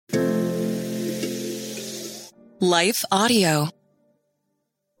Life Audio.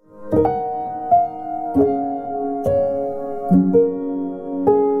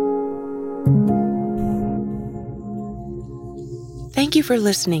 Thank you for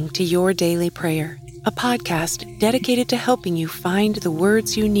listening to Your Daily Prayer, a podcast dedicated to helping you find the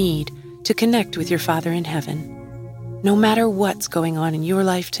words you need to connect with your Father in heaven. No matter what's going on in your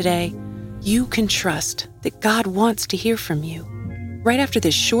life today, you can trust that God wants to hear from you. Right after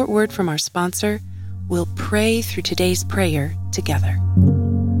this short word from our sponsor, we'll pray through today's prayer together.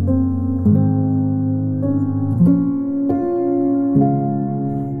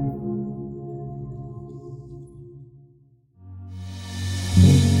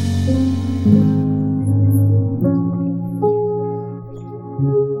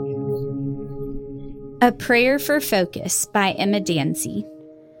 A Prayer for Focus by Emma Danzey.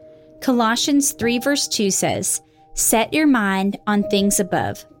 Colossians 3 verse 2 says, "Set your mind on things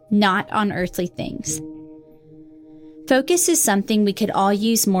above, not on earthly things." Focus is something we could all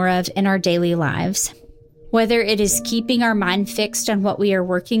use more of in our daily lives. Whether it is keeping our mind fixed on what we are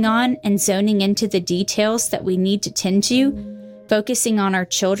working on and zoning into the details that we need to tend to, focusing on our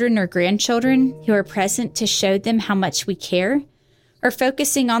children or grandchildren who are present to show them how much we care, or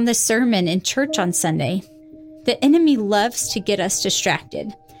focusing on the sermon in church on Sunday. The enemy loves to get us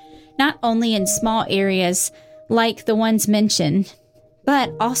distracted, not only in small areas like the ones mentioned,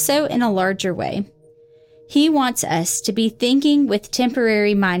 but also in a larger way. He wants us to be thinking with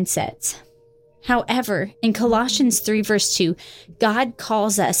temporary mindsets. However, in Colossians 3 verse 2, God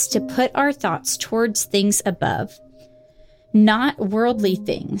calls us to put our thoughts towards things above, not worldly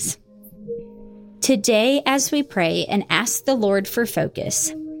things. Today, as we pray and ask the Lord for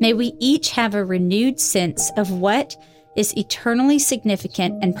focus, may we each have a renewed sense of what is eternally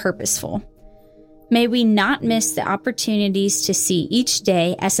significant and purposeful. May we not miss the opportunities to see each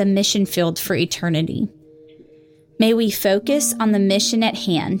day as a mission field for eternity. May we focus on the mission at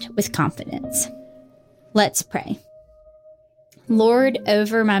hand with confidence. Let's pray. Lord,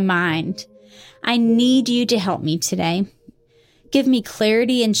 over my mind, I need you to help me today. Give me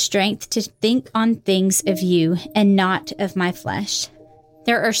clarity and strength to think on things of you and not of my flesh.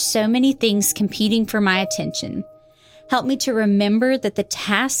 There are so many things competing for my attention. Help me to remember that the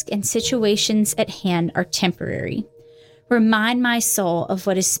task and situations at hand are temporary. Remind my soul of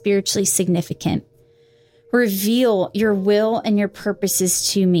what is spiritually significant. Reveal your will and your purposes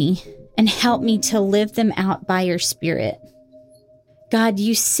to me, and help me to live them out by your Spirit. God,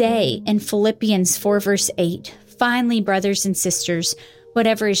 you say in Philippians 4 verse 8, "Finally, brothers and sisters,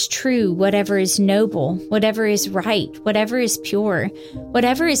 whatever is true, whatever is noble, whatever is right, whatever is pure,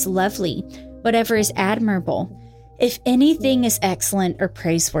 whatever is lovely, whatever is admirable, if anything is excellent or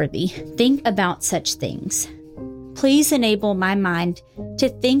praiseworthy, think about such things." Please enable my mind to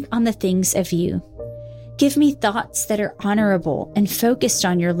think on the things of you. Give me thoughts that are honorable and focused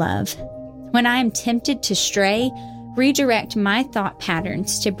on your love. When I am tempted to stray, redirect my thought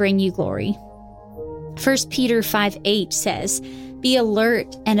patterns to bring you glory. 1 Peter 5:8 says, "Be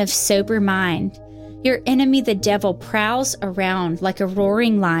alert and of sober mind. Your enemy, the devil, prowls around like a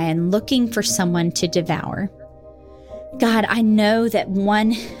roaring lion looking for someone to devour." God, I know that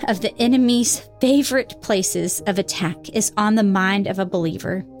one of the enemy's favorite places of attack is on the mind of a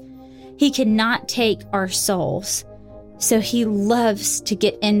believer. He cannot take our souls, so he loves to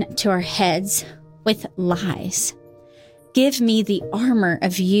get into our heads with lies. Give me the armor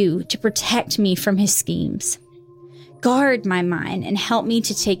of you to protect me from his schemes. Guard my mind and help me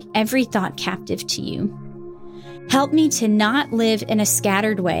to take every thought captive to you. Help me to not live in a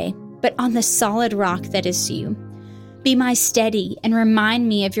scattered way, but on the solid rock that is you. Be my steady and remind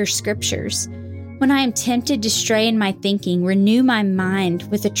me of your scriptures. When I am tempted to stray in my thinking, renew my mind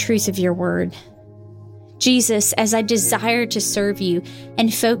with the truth of your word. Jesus, as I desire to serve you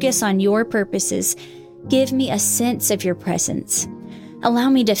and focus on your purposes, give me a sense of your presence. Allow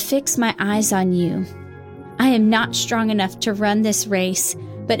me to fix my eyes on you. I am not strong enough to run this race,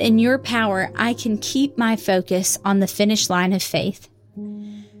 but in your power, I can keep my focus on the finish line of faith.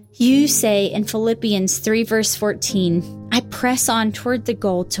 You say in Philippians 3 verse 14, "I press on toward the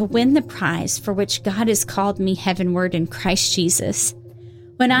goal to win the prize for which God has called me heavenward in Christ Jesus."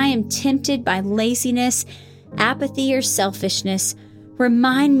 When I am tempted by laziness, apathy, or selfishness,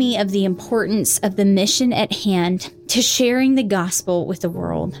 remind me of the importance of the mission at hand to sharing the gospel with the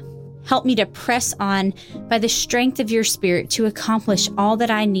world. Help me to press on by the strength of your Spirit to accomplish all that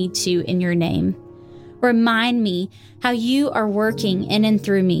I need to in your name. Remind me how you are working in and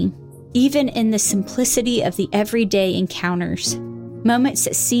through me, even in the simplicity of the everyday encounters. Moments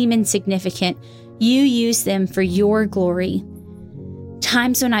that seem insignificant, you use them for your glory.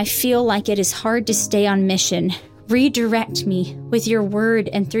 Times when I feel like it is hard to stay on mission, Redirect me with your word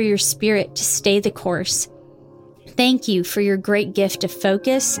and through your Spirit to stay the course. Thank you for your great gift of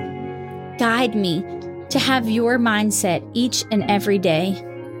focus. Guide me to have your mindset each and every day.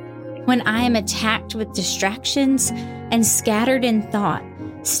 When I am attacked with distractions and scattered in thought,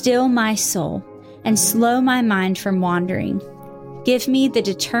 still my soul and slow my mind from wandering. Give me the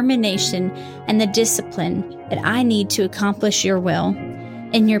determination and the discipline that I need to accomplish your will.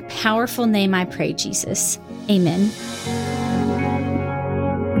 In your powerful name I pray, Jesus. Amen.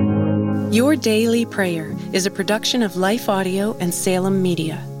 Your Daily Prayer is a production of Life Audio and Salem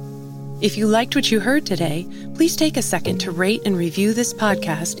Media. If you liked what you heard today, please take a second to rate and review this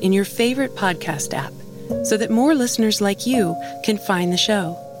podcast in your favorite podcast app so that more listeners like you can find the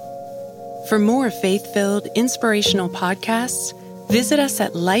show. For more faith-filled, inspirational podcasts, visit us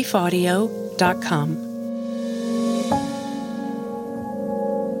at lifeaudio.com.